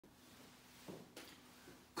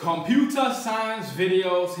Computer science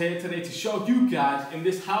videos here today to show you guys in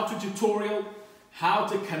this how-to tutorial how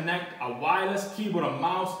to connect a wireless keyboard and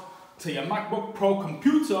mouse to your MacBook Pro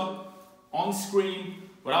computer on screen.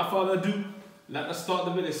 Without further ado, let us start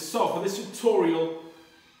the video. So for this tutorial,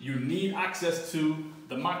 you need access to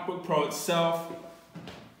the MacBook Pro itself,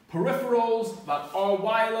 peripherals that are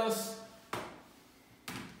wireless.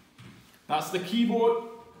 That's the keyboard,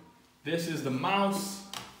 this is the mouse,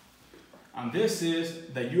 and this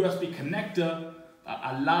is the USB connector that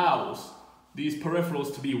allows these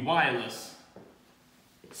peripherals to be wireless.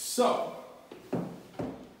 So,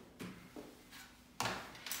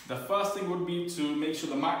 the first thing would be to make sure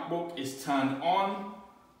the MacBook is turned on.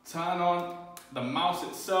 Turn on the mouse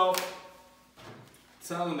itself.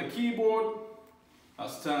 Turn on the keyboard.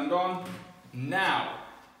 That's turned on. Now,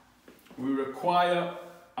 we require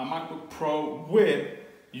a MacBook Pro with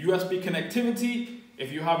USB connectivity.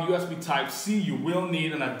 If you have USB Type-C, you will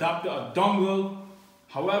need an adapter, a dongle.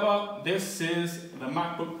 However, this is the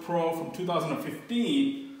MacBook Pro from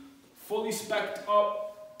 2015, fully spec'd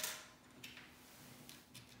up.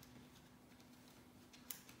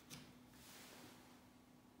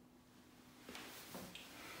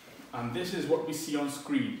 And this is what we see on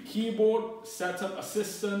screen. Keyboard, setup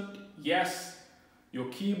assistant, yes. Your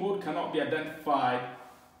keyboard cannot be identified,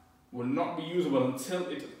 will not be usable until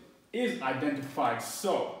it is identified.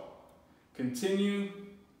 So, continue.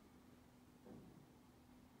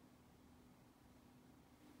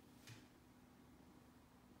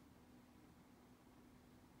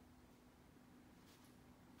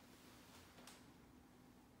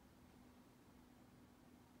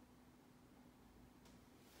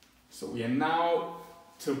 So we are now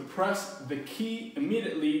to press the key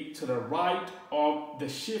immediately to the right of the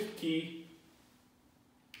shift key.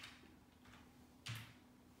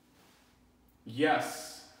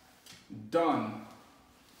 Yes, done.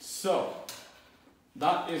 So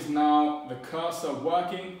that is now the cursor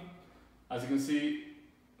working. As you can see,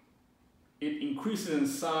 it increases in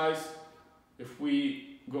size. If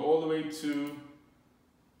we go all the way to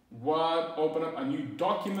Word, open up a new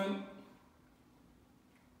document.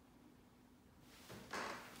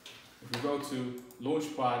 If we go to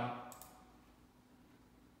Launchpad,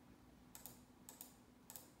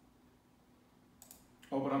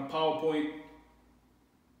 open up PowerPoint.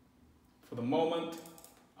 For the moment,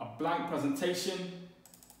 a blank presentation.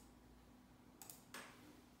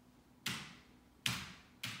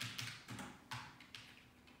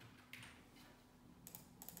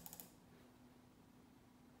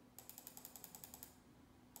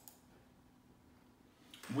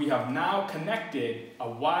 We have now connected a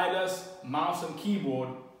wireless mouse and keyboard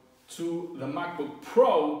to the MacBook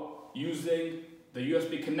Pro using the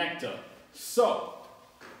USB connector. So,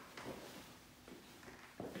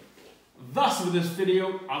 that's it for this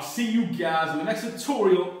video. I'll see you guys in the next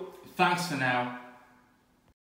tutorial. Thanks for now.